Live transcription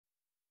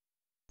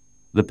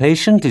The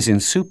patient is in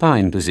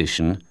supine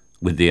position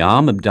with the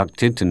arm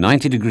abducted to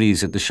 90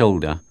 degrees at the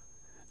shoulder,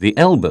 the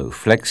elbow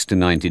flexed to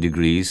 90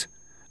 degrees,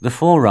 the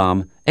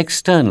forearm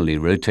externally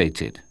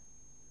rotated.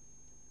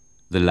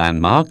 The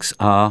landmarks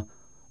are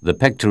the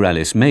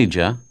pectoralis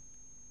major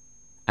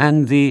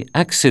and the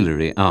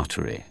axillary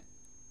artery.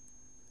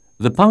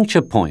 The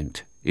puncture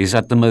point is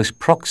at the most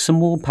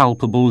proximal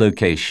palpable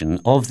location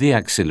of the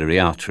axillary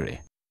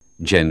artery,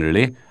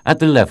 generally at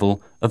the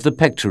level of the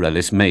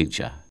pectoralis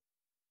major.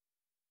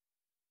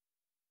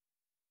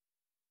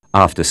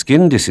 After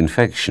skin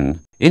disinfection,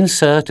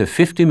 insert a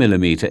 50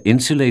 mm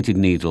insulated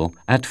needle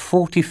at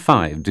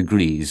 45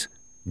 degrees,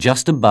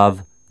 just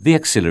above the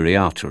axillary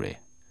artery.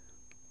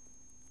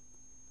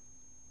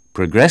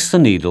 Progress the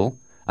needle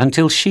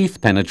until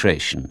sheath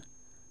penetration,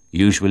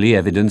 usually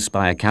evidenced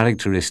by a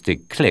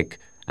characteristic click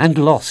and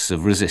loss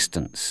of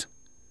resistance.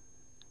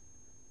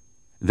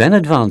 Then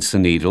advance the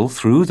needle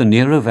through the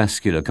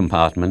neurovascular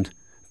compartment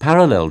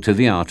parallel to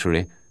the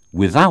artery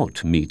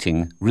without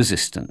meeting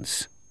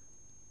resistance.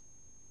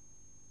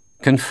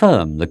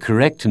 Confirm the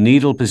correct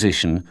needle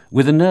position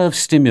with a nerve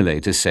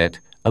stimulator set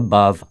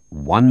above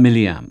 1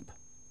 mA.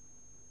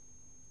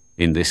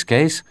 In this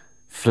case,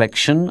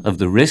 flexion of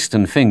the wrist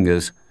and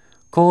fingers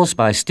caused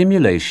by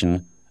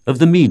stimulation of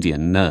the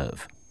median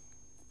nerve.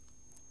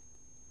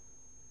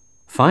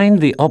 Find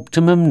the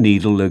optimum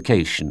needle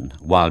location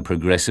while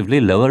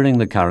progressively lowering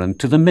the current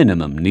to the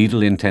minimum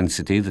needle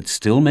intensity that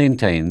still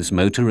maintains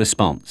motor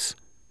response,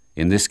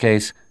 in this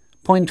case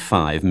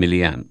 0.5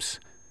 milliamps.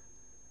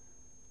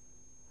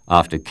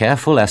 After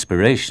careful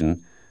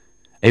aspiration,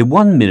 a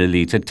 1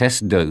 milliliter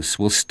test dose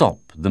will stop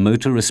the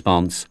motor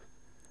response,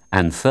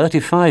 and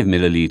 35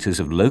 milliliters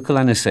of local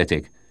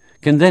anesthetic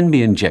can then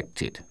be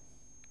injected.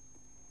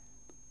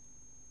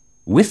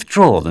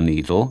 Withdraw the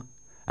needle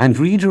and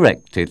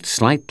redirect it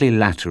slightly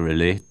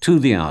laterally to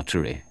the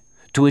artery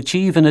to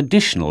achieve an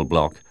additional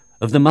block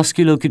of the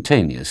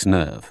musculocutaneous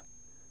nerve.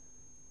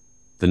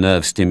 The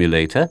nerve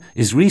stimulator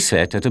is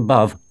reset at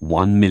above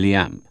 1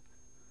 milliamp.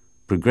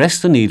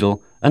 Progress the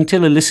needle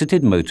until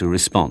elicited motor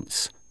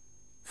response,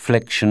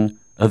 flexion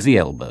of the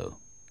elbow.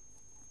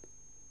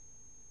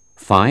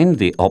 Find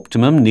the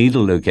optimum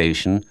needle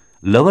location,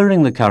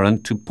 lowering the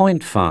current to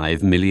 0.5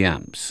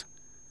 milliamps.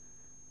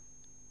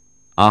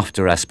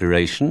 After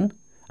aspiration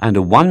and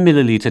a 1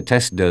 milliliter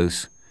test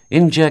dose,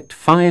 inject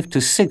 5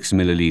 to 6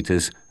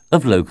 milliliters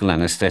of local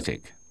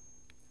anesthetic.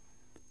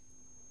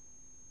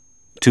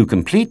 To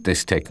complete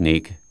this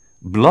technique,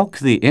 block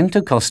the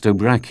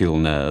intercostobrachial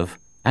nerve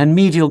and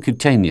medial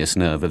cutaneous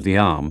nerve of the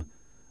arm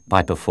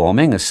by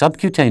performing a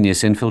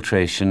subcutaneous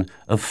infiltration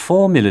of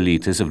 4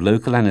 milliliters of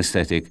local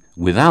anesthetic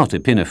without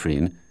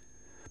epinephrine,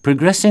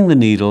 progressing the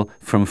needle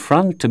from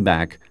front to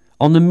back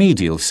on the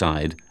medial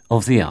side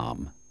of the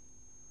arm.